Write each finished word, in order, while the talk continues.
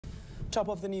Top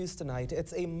of the news tonight,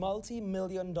 it's a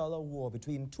multi-million-dollar war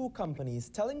between two companies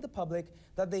telling the public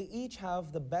that they each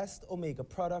have the best omega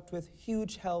product with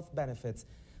huge health benefits.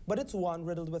 But it's one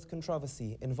riddled with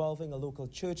controversy, involving a local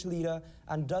church leader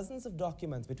and dozens of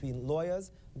documents between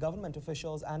lawyers, government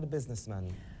officials, and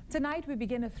businessmen. Tonight, we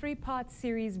begin a three-part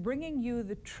series bringing you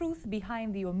the truth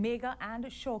behind the Omega and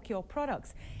SureCure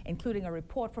products, including a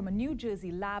report from a New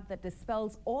Jersey lab that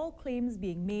dispels all claims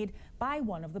being made by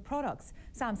one of the products.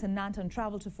 Samson Nanton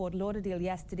traveled to Fort Lauderdale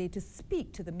yesterday to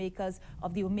speak to the makers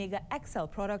of the Omega XL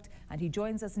product, and he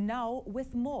joins us now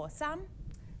with more. Sam?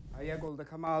 Hiya, Golda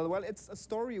Kamal. Well, it's a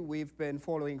story we've been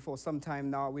following for some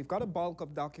time now. We've got a bulk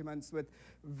of documents with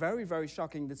very, very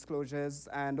shocking disclosures,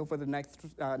 and over the next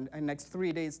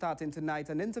 3 days, starting tonight,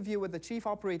 an interview with the Chief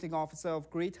Operating Officer of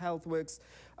Great Health Works,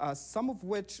 some of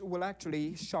which will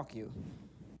actually shock you.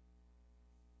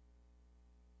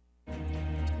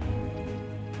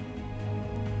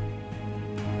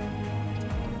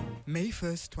 May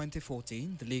 1st,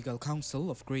 2014, the Legal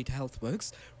Counsel of Great Health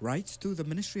Works writes to the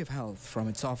Ministry of Health from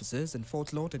its offices in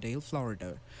Fort Lauderdale,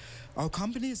 Florida. Our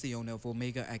company is the owner of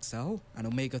Omega XL, an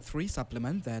omega-3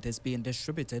 supplement that is being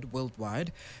distributed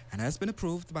worldwide and has been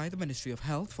approved by the Ministry of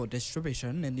Health for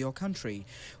distribution in your country.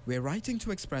 We're writing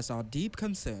to express our deep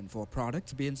concern for a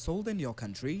product being sold in your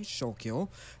country, SureCure,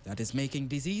 that is making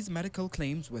disease medical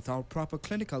claims without proper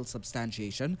clinical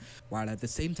substantiation, while at the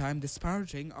same time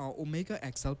disparaging our Omega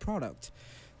XL product.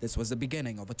 This was the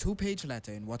beginning of a two-page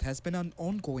letter in what has been an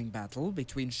ongoing battle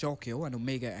between SureCure and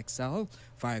Omega XL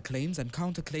via claims and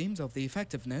counterclaims of the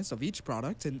effectiveness of each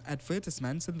product in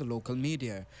advertisements in the local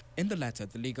media. In the letter,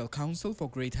 the Legal Counsel for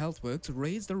Great Health Works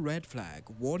raised a red flag,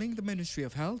 warning the Ministry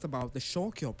of Health about the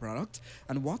SureCure product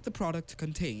and what the product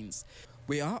contains.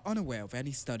 We are unaware of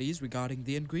any studies regarding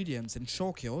the ingredients in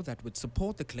SureCure that would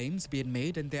support the claims being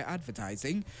made in their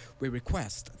advertising. We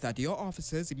request that your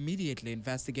officers immediately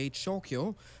investigate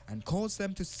SureCure and cause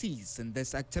them to cease in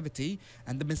this activity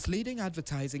and the misleading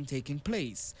advertising taking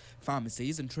place.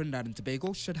 Pharmacies in Trinidad and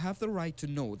Tobago should have the right to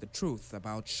know the truth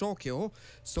about SureCure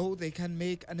so they can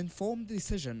make an informed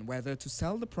decision whether to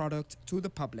sell the product to the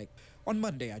public. On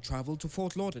Monday, I traveled to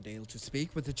Fort Lauderdale to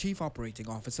speak with the Chief Operating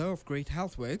Officer of Great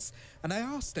Health Works, and I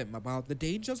asked him about the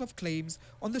dangers of claims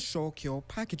on the SureCure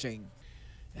packaging.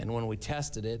 And when we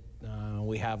tested it,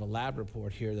 we have a lab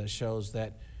report here that shows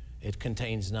that it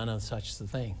contains none of such a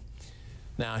thing.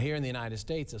 Now, here in the United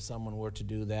States, if someone were to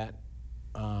do that,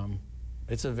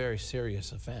 it's a very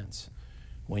serious offense.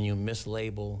 When you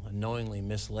mislabel, knowingly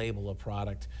mislabel a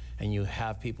product, and you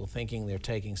have people thinking they're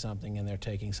taking something and they're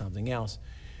taking something else.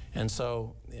 And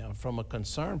so, from a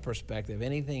concern perspective,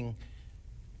 anything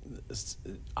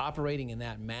operating in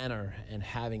that manner and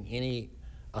having any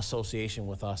association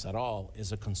with us at all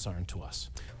is a concern to us.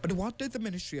 But what did the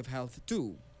Ministry of Health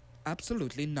do?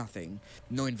 Absolutely nothing.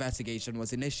 No investigation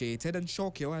was initiated, and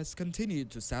SureCure has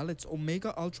continued to sell its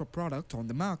Omega Ultra product on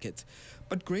the market.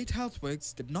 But Great Health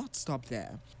Works did not stop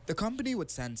there. The company would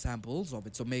send samples of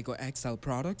its Omega XL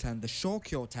product and the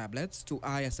SureCure tablets to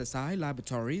ISSI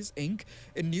Laboratories, Inc.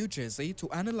 in New Jersey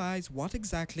to analyze what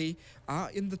exactly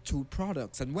are in the two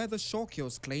products and whether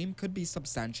SureCure's claim could be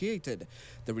substantiated.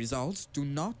 The results do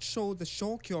not show the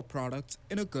SureCure product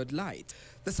in a good light.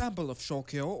 The sample of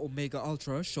SureCure Omega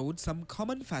Ultra showed some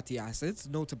common fatty acids,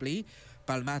 notably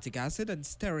palmitic acid and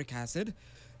stearic acid.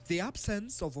 The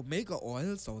absence of omega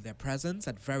oils or their presence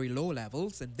at very low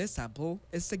levels in this sample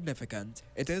is significant.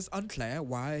 It is unclear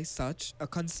why such a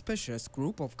conspicuous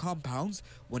group of compounds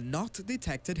were not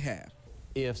detected here.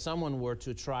 If someone were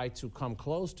to try to come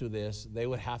close to this, they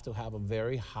would have to have a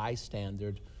very high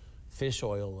standard fish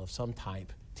oil of some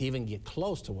type to even get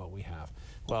close to what we have.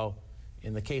 Well,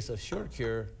 in the case of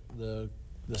SureCure, the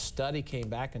study came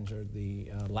back and the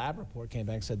lab report came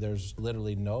back and said there's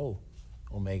literally no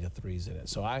omega-3s in it.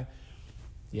 So like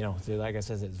I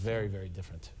said, it's very, very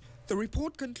different. The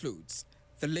report concludes,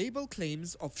 the label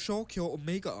claims of SureCure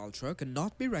Omega Ultra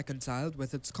cannot be reconciled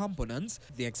with its components.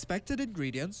 The expected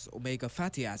ingredients, omega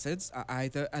fatty acids, are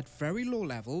either at very low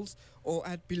levels or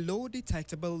at below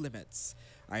detectable limits.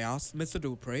 I asked Mr.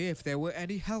 Dupree if there were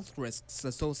any health risks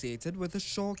associated with the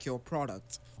SureCure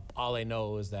product. All I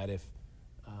know is that if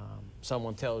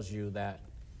someone tells you that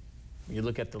you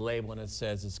look at the label and it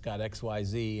says it's got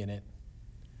XYZ in it,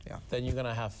 then you're going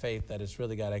to have faith that it's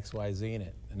really got XYZ in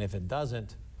it. And if it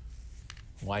doesn't,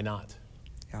 why not?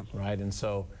 Right? And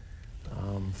so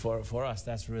for us,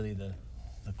 that's really the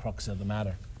crux of the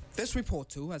matter. This report,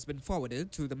 too, has been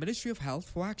forwarded to the Ministry of Health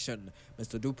for action.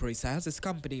 Mr. Dupree says his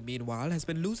company, meanwhile, has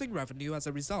been losing revenue as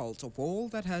a result of all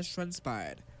that has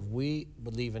transpired. We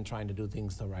believe in trying to do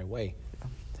things the right way.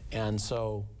 And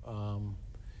so,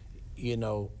 you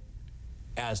know,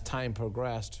 as time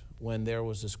progressed, when there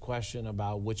was this question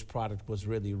about which product was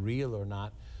really real or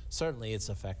not, certainly it's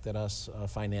affected us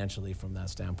financially from that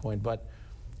standpoint. But,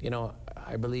 you know,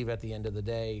 I believe at the end of the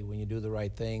day, when you do the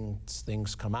right thing,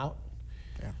 things come out.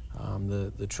 Yeah.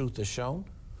 The truth is shown,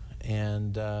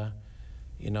 and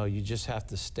you know, you just have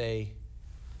to stay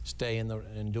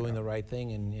in doing the right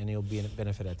thing, and you'll be in a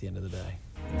benefit at the end of the day.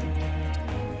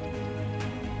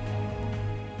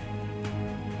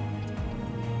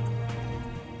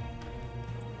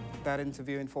 That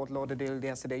interview in Fort Lauderdale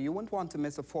yesterday. You won't want to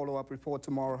miss a follow-up report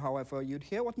tomorrow. However, you'd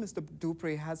hear what Mr.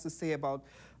 Dupree has to say about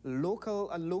a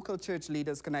local church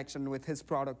leader's connection with his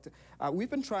product. We've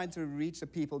been trying to reach the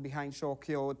people behind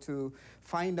SureCure to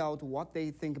find out what they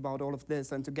think about all of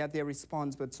this and to get their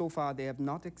response, but so far they have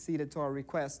not acceded to our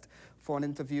request for an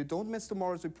interview. Don't miss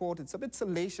tomorrow's report. It's a bit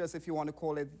salacious, if you want to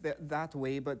call it that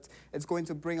way, but it's going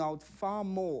to bring out far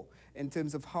more in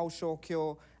terms of how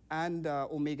SureCure and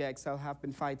Omega XL have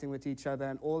been fighting with each other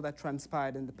and all that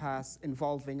transpired in the past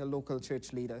involving a local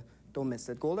church leader. Don't miss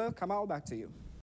it. Golda, Kamal, back to you.